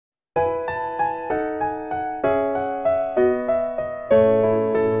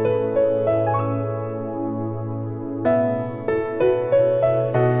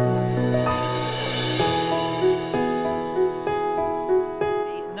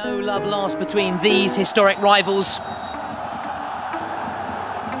No love lost between these historic rivals.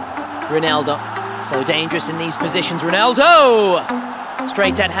 Ronaldo, so dangerous in these positions. Ronaldo!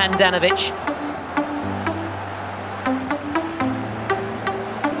 Straight at Handanovic.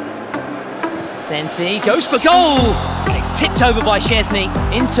 Sensi goes for goal! It's tipped over by Szczesny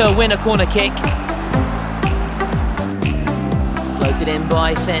into a winner corner kick. Floated in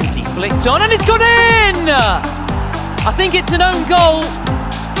by Sensi, flicked on and it's gone in! I think it's an own goal.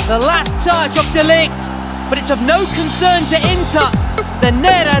 The last touch of De Ligt, but it's of no concern to Inter. The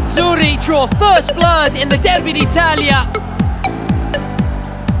Nerazzurri draw first blood in the Derby d'Italia.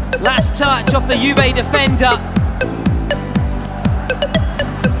 Last touch of the Juve defender.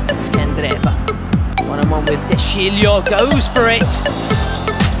 It's Kendreva. One-on-one with De Sciglio, goes for it.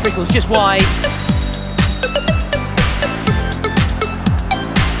 Trickles just wide.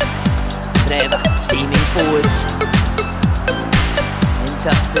 Kendreva steaming forwards.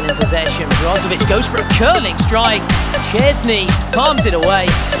 Inter still in possession. Brozovic goes for a curling strike. Szczesny palms it away.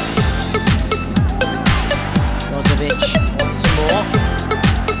 Brozovic once more.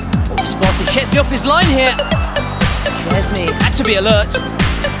 Oh, spotted Szczesny off his line here. Szczesny had to be alert.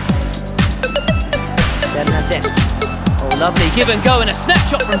 Bernardeschi. Oh, lovely give and go and a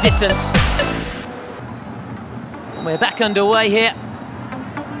snapshot from distance. And we're back underway here.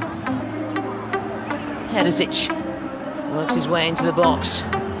 Hedesic works his way into the box.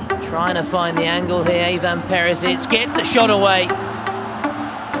 Trying to find the angle here. Ivan Perisic gets the shot away.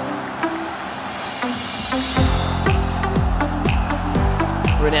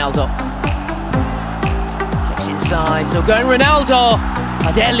 Ronaldo. Checks inside, still going Ronaldo.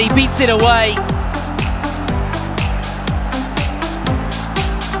 Padelli beats it away.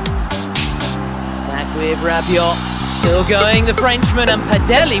 Back with Rabiot. Still going the Frenchman, and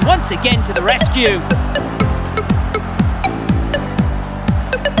Padelli once again to the rescue.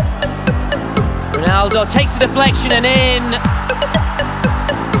 Ronaldo takes a deflection and in.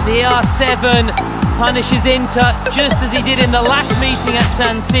 CR7 punishes Inter just as he did in the last meeting at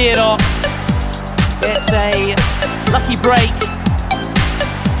San Siro. Gets a lucky break.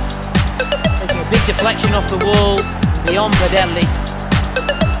 Taking a big deflection off the wall beyond Padelli.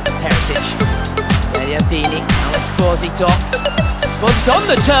 Perisic. Gagliardini. Now Esposito. Esposito on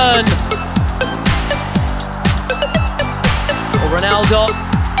the turn. Ronaldo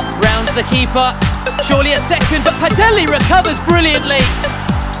rounds the keeper. Surely a second, but Padelli recovers brilliantly.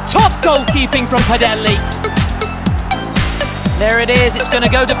 Top goalkeeping from Padelli. There it is, it's going to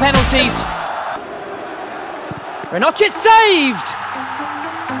go to penalties. Ranocchia saved!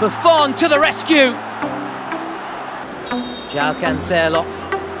 Buffon to the rescue. João Cancelo,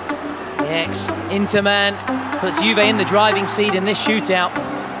 the ex-Interman, puts Juve in the driving seat in this shootout.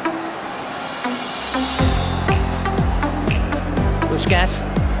 Puskas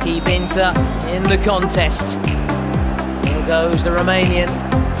to keep Inter in the contest. Here goes the Romanian.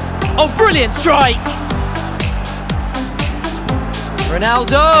 Oh, brilliant strike!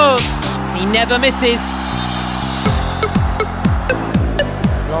 Ronaldo, he never misses.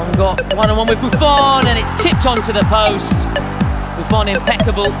 Longo, one-on-one with Buffon, and it's tipped onto the post. Buffon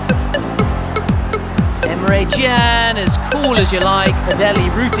impeccable. Emre Can, as cool as you like. Padelli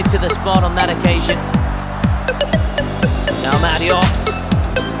rooted to the spot on that occasion. Now Mario.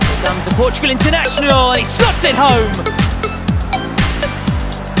 Here comes the Portugal international, and he slots it home.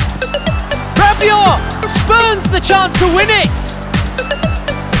 Rabiot spurns the chance to win it.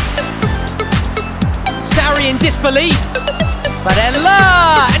 Sarri in disbelief.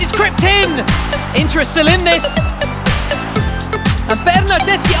 Barella, and it's crept in. Inter still in this. And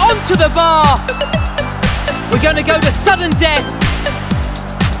Bernardeschi onto the bar. We're going to go to sudden death.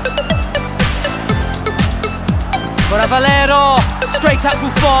 For Valero, straight at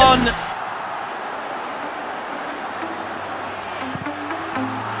Buffon.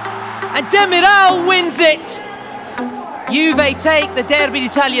 And Demiral wins it. Juve take the Derby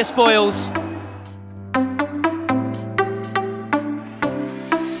d'Italia spoils.